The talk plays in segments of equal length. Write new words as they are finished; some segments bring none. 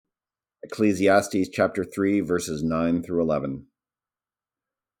Ecclesiastes chapter 3, verses 9 through 11.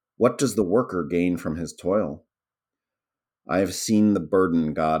 What does the worker gain from his toil? I have seen the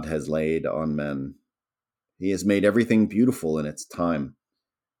burden God has laid on men. He has made everything beautiful in its time.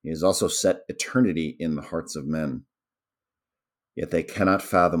 He has also set eternity in the hearts of men. Yet they cannot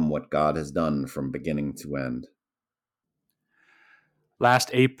fathom what God has done from beginning to end. Last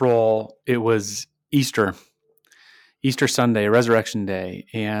April, it was Easter Sunday, Resurrection Day,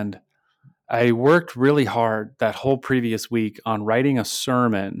 and I worked really hard that whole previous week on writing a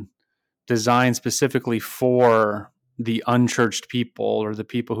sermon designed specifically for the unchurched people, or the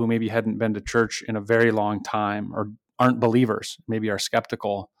people who maybe hadn't been to church in a very long time, or aren't believers, maybe are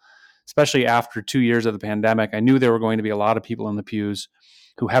skeptical. Especially after 2 years of the pandemic, I knew there were going to be a lot of people in the pews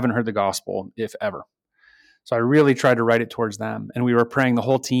who haven't heard the gospel, if ever. So I really tried to write it towards them. And we were praying, the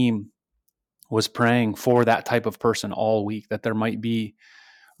whole team was praying for that type of person all week, that there might be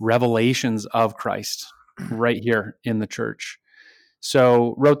revelations of Christ right here in the church.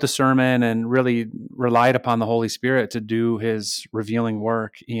 So wrote the sermon and really relied upon the Holy Spirit to do his revealing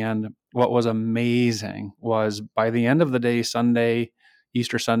work. And what was amazing was, by the end of the day, Sunday,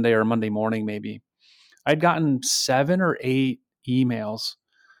 Easter Sunday, or Monday morning maybe, I'd gotten 7 or 8 emails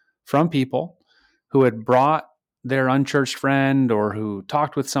from people who had brought their unchurched friend, or who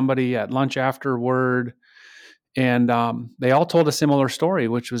talked with somebody at lunch afterward. And they all told a similar story,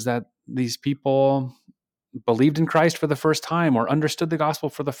 which was that these people believed in Christ for the first time, or understood the gospel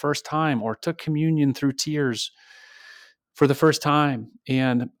for the first time, or took communion through tears for the first time.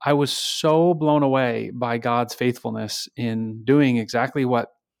 And I was so blown away by God's faithfulness in doing exactly what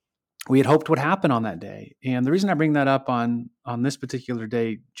we had hoped would happen on that day. And the reason I bring that up on this particular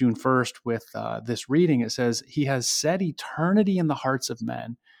day, June 1st, with this reading, it says, he has set eternity in the hearts of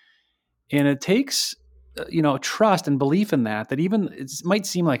men. And it takes trust and belief in that even it might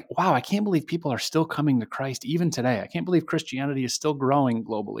seem like, wow, I can't believe people are still coming to Christ even today. I can't believe Christianity is still growing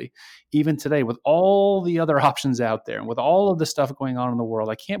globally even today, with all the other options out there and with all of the stuff going on in the world.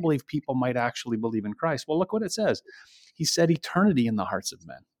 I can't believe people might actually believe in Christ. Well, look what it says. He set eternity in the hearts of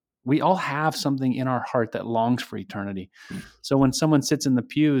men. We all have something in our heart that longs for eternity. So when someone sits in the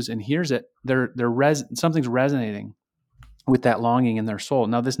pews and hears it, something's resonating with that longing in their soul.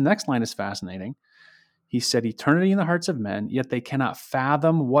 Now, this next line is fascinating. He set eternity in the hearts of men, yet they cannot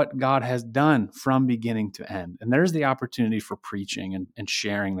fathom what God has done from beginning to end. And there's the opportunity for preaching and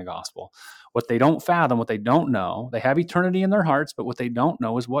sharing the gospel. What they don't fathom, what they don't know, they have eternity in their hearts, but what they don't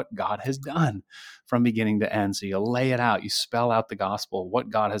know is what God has done from beginning to end. So you lay it out, you spell out the gospel, what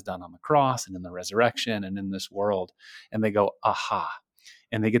God has done on the cross and in the resurrection and in this world. And they go, aha.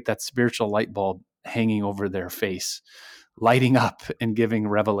 And they get that spiritual light bulb hanging over their face, lighting up and giving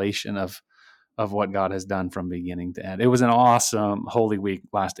revelation of what God has done from beginning to end. It was an awesome Holy Week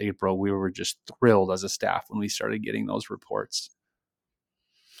last April. We were just thrilled as a staff when we started getting those reports.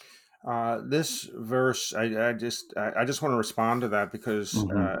 This verse, I just want to respond to that, because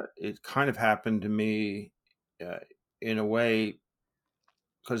it kind of happened to me in a way,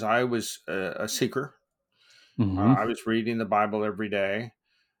 because I was a seeker. I was reading the Bible every day.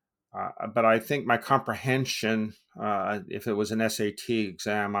 But I think my comprehension, if it was an SAT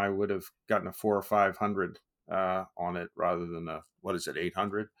exam, I would have gotten a 400 or 500 on it rather than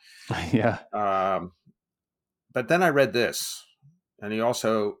 800? Yeah. But then I read this, and he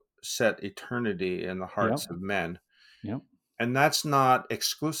also set eternity in the hearts of men. Yep. And that's not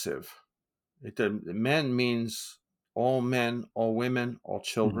exclusive. Men means all men, all women, all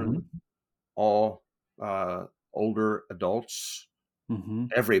children, all older adults,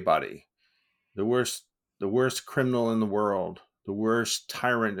 everybody. The worst criminal in the world, the worst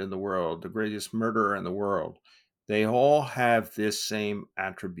tyrant in the world, the greatest murderer in the world. They all have this same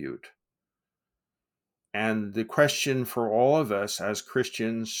attribute. And the question for all of us as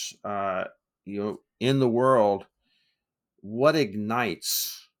Christians, in the world, what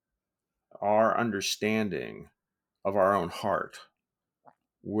ignites our understanding of our own heart,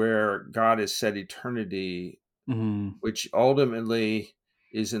 where God has set eternity, which ultimately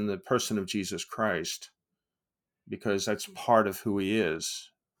is in the person of Jesus Christ, because that's part of who he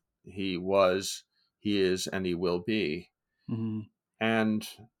is. He was, he is, and he will be. And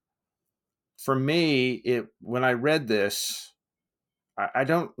for me, when I read this, I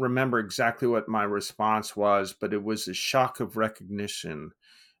don't remember exactly what my response was, but it was a shock of recognition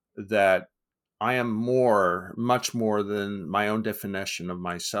that I am much more than my own definition of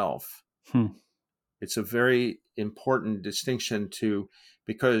myself. It's a very important distinction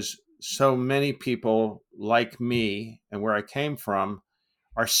because so many people like me and where I came from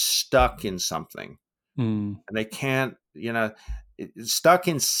are stuck in something. And they can't, stuck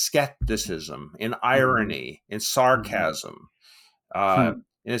in skepticism, in irony, in sarcasm,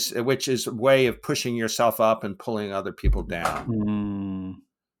 which is a way of pushing yourself up and pulling other people down.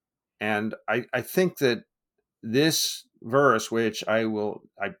 And I think that this verse, which I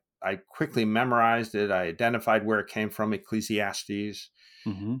quickly memorized it, I identified where it came from, Ecclesiastes.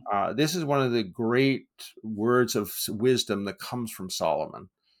 This is one of the great words of wisdom that comes from Solomon,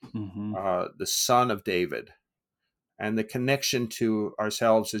 the son of David. And the connection to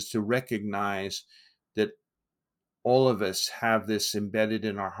ourselves is to recognize that all of us have this embedded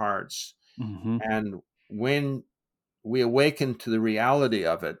in our hearts. And when we awaken to the reality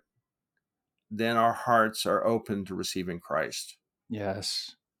of it, then our hearts are open to receiving Christ.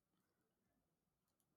 Yes.